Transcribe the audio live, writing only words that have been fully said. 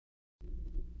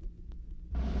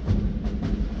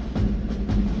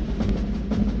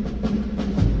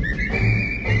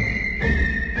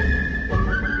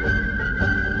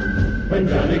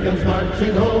comes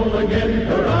marching home again.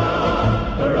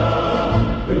 Hurrah,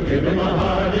 hurrah, we'll give him a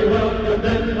hearty welcome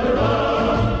then.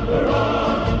 Hurrah,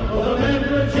 hurrah, oh, the men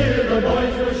will cheer, the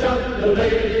boys will shout, the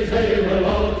ladies they will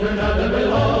all turn out, and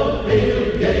we'll all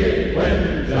feel gay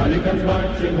when Johnny comes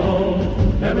marching home.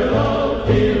 And we'll all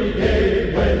feel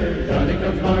gay when Johnny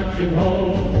comes marching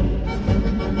home.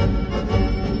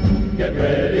 Get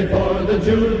ready for the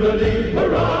Jubilee,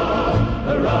 hurrah,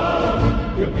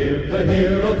 hurrah. We'll give the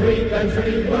hero 3 times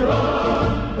 3,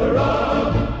 hurrah,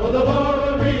 hurrah. For the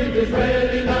laurel wreath is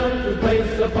ready now to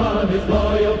place upon his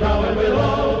loyal brow, and we'll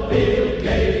all feel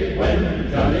gay when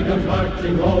Johnny comes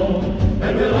marching home.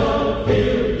 And we'll all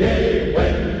feel gay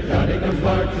when Johnny comes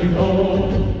marching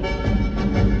home.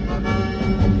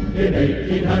 In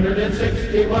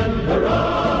 1861,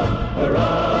 hurrah,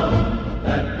 hurrah.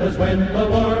 That was when the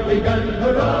war begun,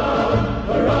 hurrah,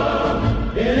 hurrah.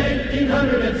 In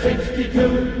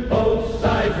 1862, both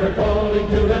sides were falling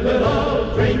to, and we'll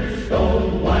all drink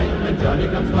stone wine when Johnny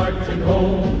comes marching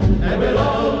home. And we'll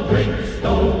all drink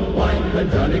stone wine when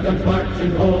Johnny comes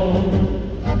marching home.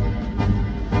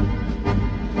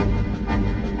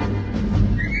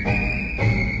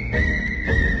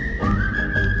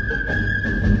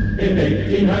 In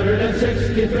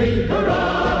 1863,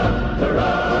 hurrah,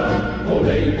 hurrah, old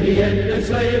lady ended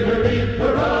slavery,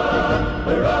 hurrah,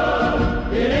 hurrah.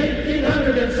 In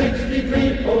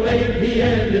 1863, old lady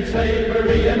ended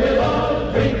slavery, and we'll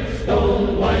all drink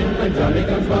stone wine when Johnny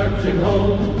comes marching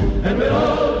home. And we'll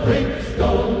all drink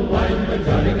stone wine when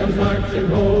Johnny comes marching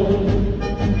home.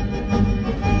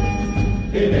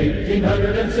 In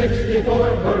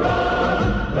 1864,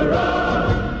 hurrah,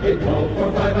 hurrah. It called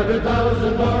for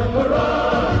 500,000 more,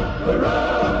 hurrah,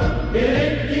 hurrah. In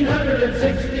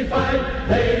 1865,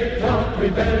 they talked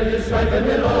rebellious strife, and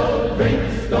we'll all drink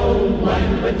stone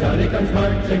wine when Johnny comes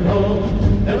marching home.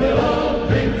 And we'll all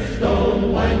drink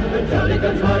stone wine when Johnny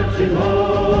comes marching home.